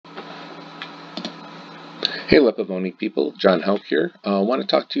Hey Pavoni people, John Hauk here. I want to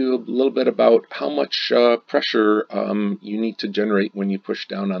talk to you a little bit about how much pressure you need to generate when you push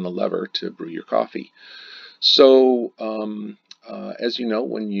down on the lever to brew your coffee. So, as you know,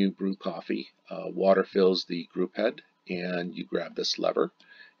 when you brew coffee, water fills the group head, and you grab this lever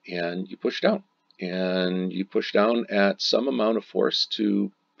and you push down. And you push down at some amount of force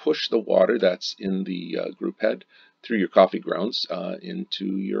to push the water that's in the group head through your coffee grounds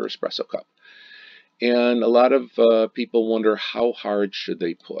into your espresso cup. And a lot of people wonder, how hard should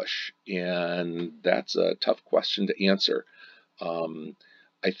they push? And that's a tough question to answer. Um,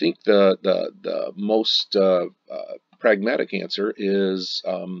 I think the most pragmatic answer is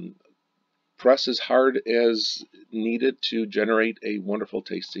press as hard as needed to generate a wonderful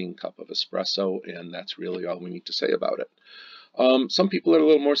tasting cup of espresso, and that's really all we need to say about it. Some people are a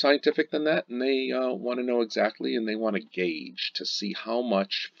little more scientific than that, and they want to know exactly, and they want to gauge to see how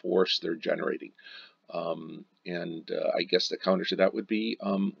much force they're generating. I guess the counter to that would be,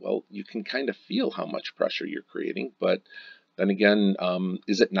 well, you can kind of feel how much pressure you're creating, but then again,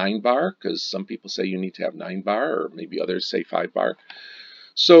 is it 9 bar? Because some people say you need to have 9 bar, or maybe others say 5 bar.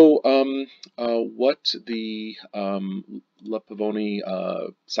 So what the Pavoni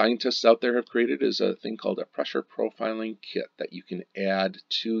scientists out there have created is a thing called a pressure profiling kit that you can add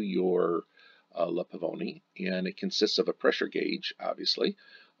to your Pavoni, and it consists of a pressure gauge, obviously,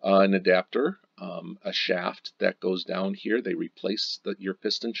 an adapter, a shaft that goes down here. They replace your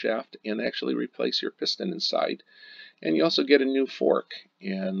piston shaft and actually replace your piston inside. And you also get a new fork.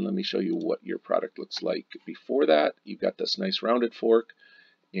 And let me show you what your product looks like. Before that, you've got this nice rounded fork.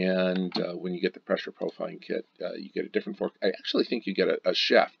 And when you get the pressure profiling kit, you get a different fork. I actually think you get a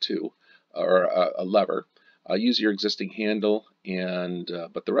shaft too, or a lever. Use your existing handle, and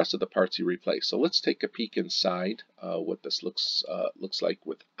but the rest of the parts you replace. So let's take a peek inside what this looks like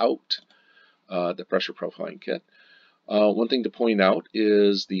without the pressure profiling kit. One thing to point out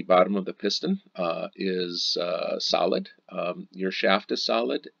is the bottom of the piston is solid. Your shaft is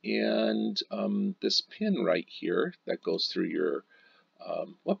solid, and this pin right here that goes through your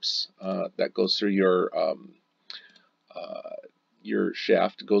that goes through your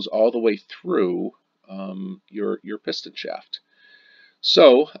shaft goes all the way through your piston shaft.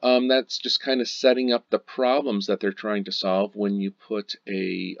 So that's just kind of setting up the problems that they're trying to solve when you put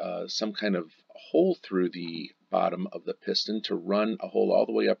some kind of hole through the bottom of the piston to run a hole all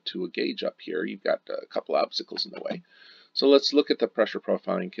the way up to a gauge up here. You've got a couple obstacles in the way. So let's look at the pressure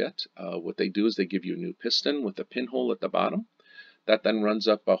profiling kit. What they do is they give you a new piston with a pinhole at the bottom. That then runs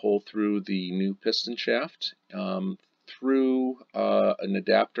up a hole through the new piston shaft, through an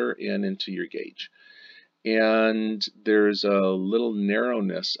adapter and into your gauge. And there's a little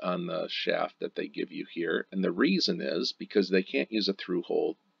narrowness on the shaft that they give you here. And the reason is because they can't use a through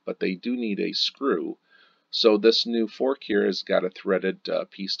hole, but they do need a screw. So this new fork here has got a threaded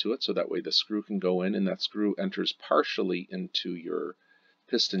piece to it, so that way the screw can go in, and that screw enters partially into your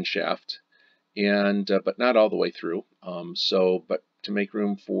piston shaft, and but not all the way through. But to make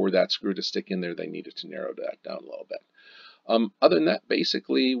room for that screw to stick in there, they needed to narrow that down a little bit. Other than that,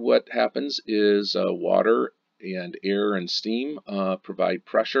 basically what happens is water and air and steam provide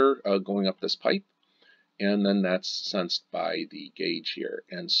pressure going up this pipe, and then that's sensed by the gauge here.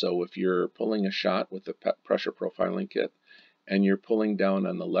 And so if you're pulling a shot with the pressure profiling kit and you're pulling down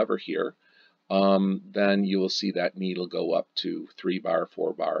on the lever here, then you will see that needle go up to 3 bar,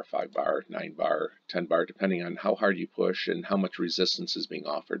 4 bar, 5 bar, 9 bar, 10 bar, depending on how hard you push and how much resistance is being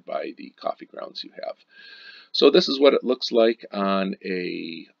offered by the coffee grounds you have. So this is what it looks like on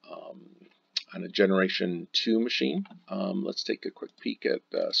a Generation 2 machine. Let's take a quick peek at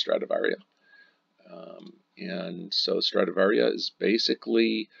Stradivaria. And so Stradivaria is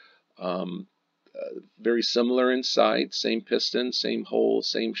basically very similar inside, same piston, same hole,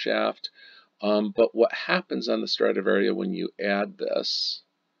 same shaft. But what happens on the Stradivaria when you add this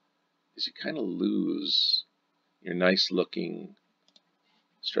is you kind of lose your nice looking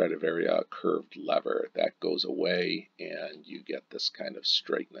Stradivaria curved lever. That goes away and you get this kind of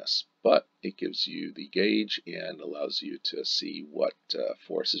straightness, but it gives you the gauge and allows you to see what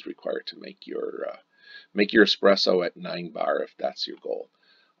force is required to make your espresso at 9 bar if that's your goal.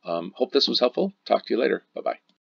 Hope this was helpful. Talk to you later. Bye-bye.